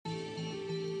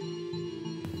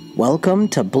Welcome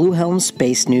to Blue Helm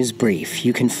Space News Brief.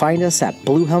 You can find us at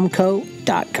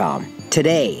bluehelmco.com.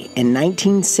 Today, in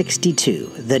 1962,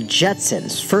 the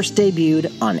Jetsons first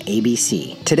debuted on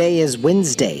ABC. Today is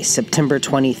Wednesday, September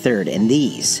 23rd, and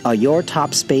these are your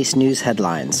top space news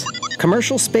headlines.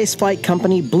 Commercial spaceflight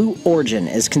company Blue Origin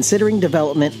is considering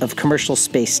development of commercial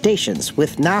space stations,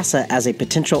 with NASA as a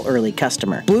potential early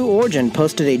customer. Blue Origin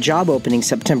posted a job opening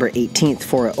September 18th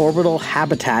for an orbital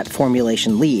habitat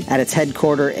formulation lead at its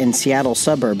headquarters in Seattle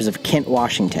suburbs of Kent,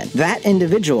 Washington. That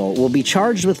individual will be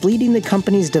charged with leading the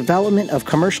company's development of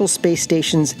commercial space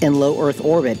stations in low Earth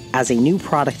orbit as a new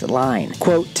product line.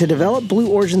 Quote, to develop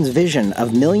Blue Origin's vision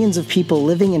of millions of people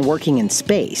living and working in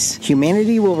space,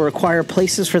 humanity will require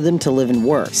places for them to live and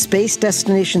work, space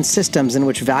destination systems in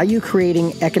which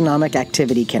value-creating economic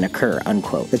activity can occur,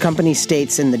 unquote. The company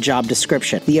states in the job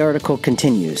description. The article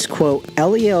continues, quote,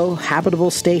 LEO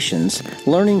habitable stations,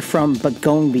 learning from but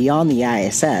going beyond the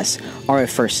ISS, are a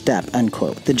first step,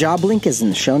 unquote. The job link is in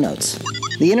the show notes.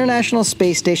 The International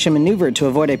Space Station maneuvered to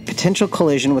avoid a potential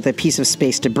collision with a piece of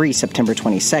space debris September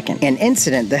 22nd, an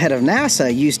incident the head of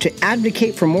NASA used to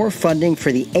advocate for more funding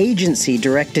for the agency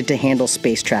directed to handle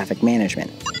space traffic management.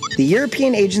 The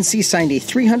European agency signed a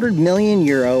 €300 million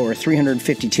or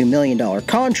 $352 million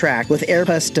contract with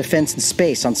Airbus Defence and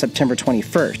Space on September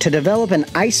 21st to develop an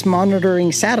ice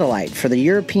monitoring satellite for the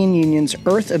European Union's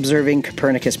Earth-observing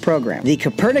Copernicus program. The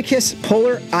Copernicus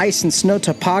Polar Ice and Snow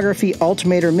Topography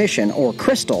Altimeter Mission, or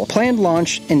CRISTAL, planned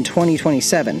launch in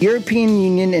 2027. The European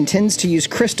Union intends to use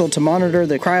CRISTAL to monitor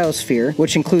the cryosphere,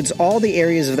 which includes all the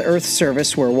areas of the Earth's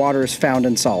surface where water is found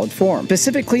in solid form.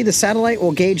 Specifically, the satellite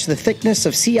will gauge the thickness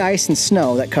of sea ice and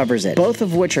snow that covers it, both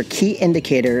of which are key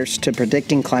indicators to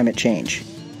predicting climate change.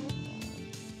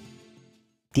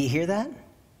 Do you hear that?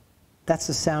 That's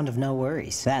the sound of no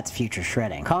worries. That's future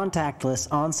shredding. Contactless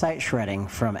on-site shredding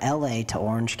from LA to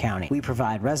Orange County. We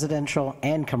provide residential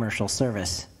and commercial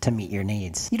service to meet your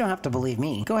needs. You don't have to believe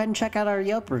me. Go ahead and check out our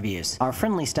Yelp reviews. Our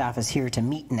friendly staff is here to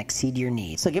meet and exceed your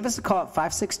needs. So give us a call at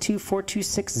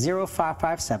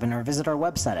 562-426-0557 or visit our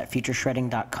website at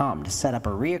futureshredding.com to set up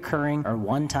a reoccurring or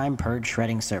one-time purge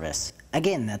shredding service.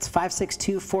 Again, that's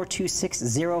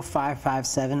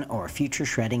 562-426-0557 or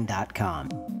futureshredding.com.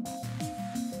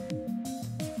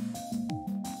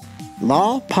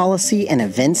 Law, policy, and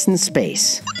events in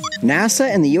space.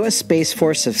 NASA and the U.S. Space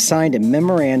Force have signed a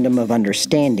Memorandum of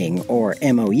Understanding, or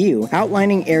MOU,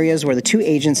 outlining areas where the two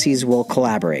agencies will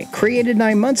collaborate. Created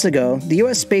 9 months ago, the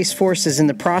U.S. Space Force is in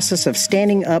the process of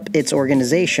standing up its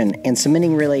organization and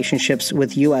cementing relationships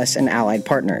with U.S. and allied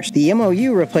partners. The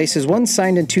MOU replaces one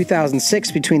signed in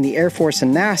 2006 between the Air Force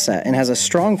and NASA and has a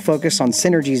strong focus on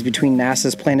synergies between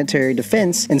NASA's planetary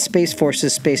defense and Space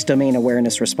Force's space domain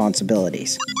awareness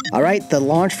responsibilities. All right, the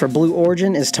launch for Blue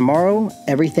Origin is tomorrow.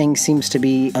 Everything seems to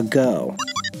be a go.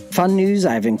 Fun news,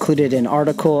 I've included an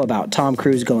article about Tom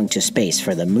Cruise going to space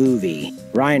for the movie.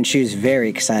 Ryan Chu's very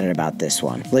excited about this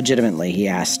one. Legitimately, he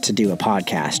asked to do a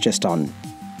podcast just on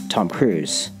Tom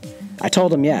Cruise. I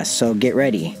told him yes, so get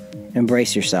ready.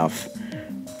 Embrace yourself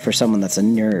for someone that's a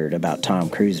nerd about Tom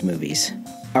Cruise movies.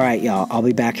 All right, y'all, I'll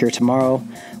be back here tomorrow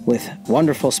with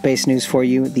wonderful space news for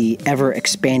you, the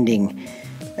ever-expanding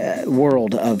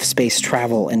world of space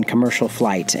travel and commercial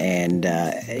flight and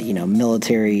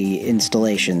military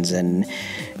installations and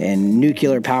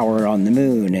nuclear power on the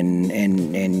moon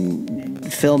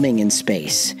and filming in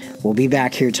space. We'll be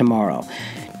back here tomorrow.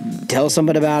 Tell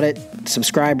somebody about it,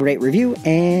 subscribe, rate, review,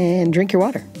 and drink your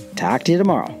water. Talk to you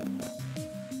tomorrow.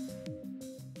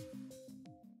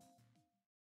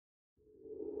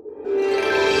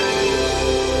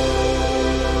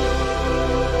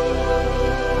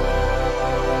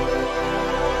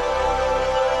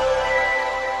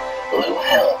 Blue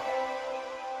Helm.